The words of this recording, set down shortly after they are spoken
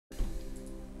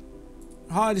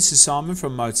Hi, this is Simon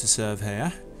from Motorserve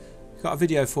here. Got a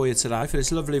video for you today for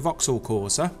this lovely Vauxhall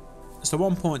Corsa. It's the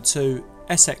 1.2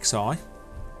 Sxi.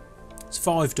 It's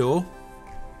 5-door.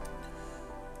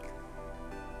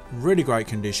 Really great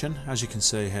condition, as you can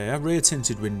see here. Rear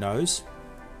tinted windows.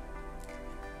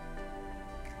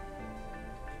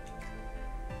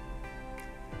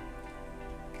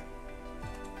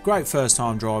 Great first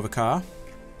time driver car.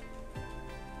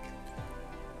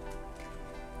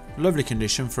 Lovely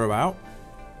condition throughout.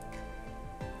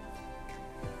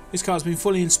 This car's been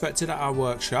fully inspected at our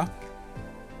workshop.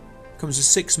 Comes with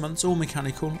 6 months all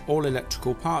mechanical, all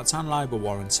electrical parts and labour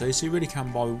warranty, so you really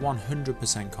can buy with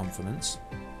 100% confidence.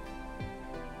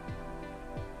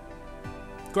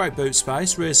 Great boot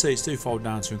space, rear seats do fold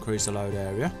down to increase the load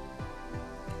area.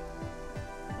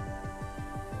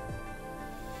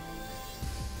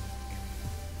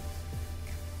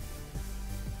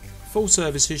 Full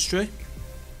service history.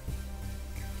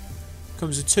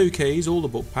 Comes with 2 keys, all the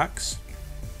book packs.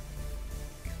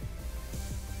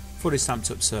 Fully stamped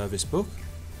up service book.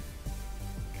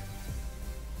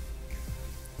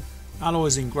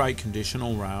 Alloys in great condition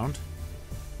all round.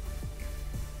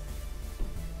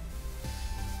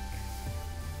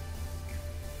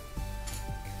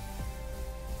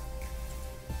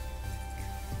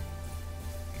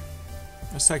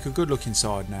 Let's take a good look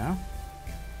inside now.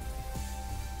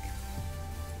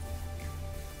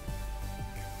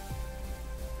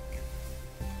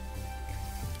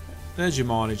 There's your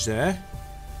mileage there.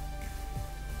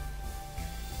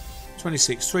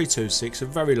 26,326, a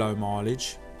very low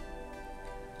mileage.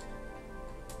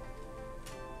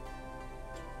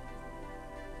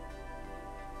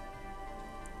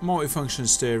 Multifunction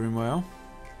steering wheel.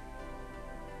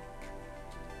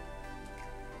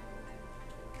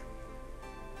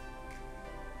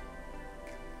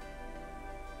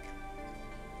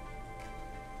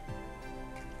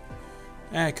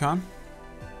 Aircon.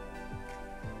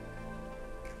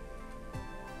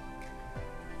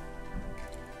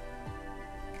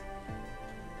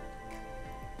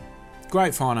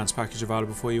 Great finance package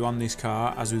available for you on this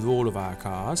car, as with all of our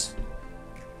cars.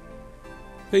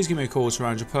 Please give me a call to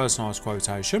arrange a personalised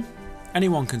quotation.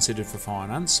 Anyone considered for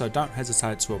finance, so don't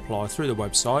hesitate to apply through the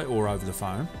website or over the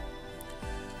phone.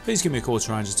 Please give me a call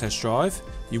to arrange a test drive.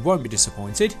 You won't be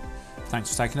disappointed.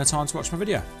 Thanks for taking the time to watch my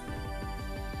video.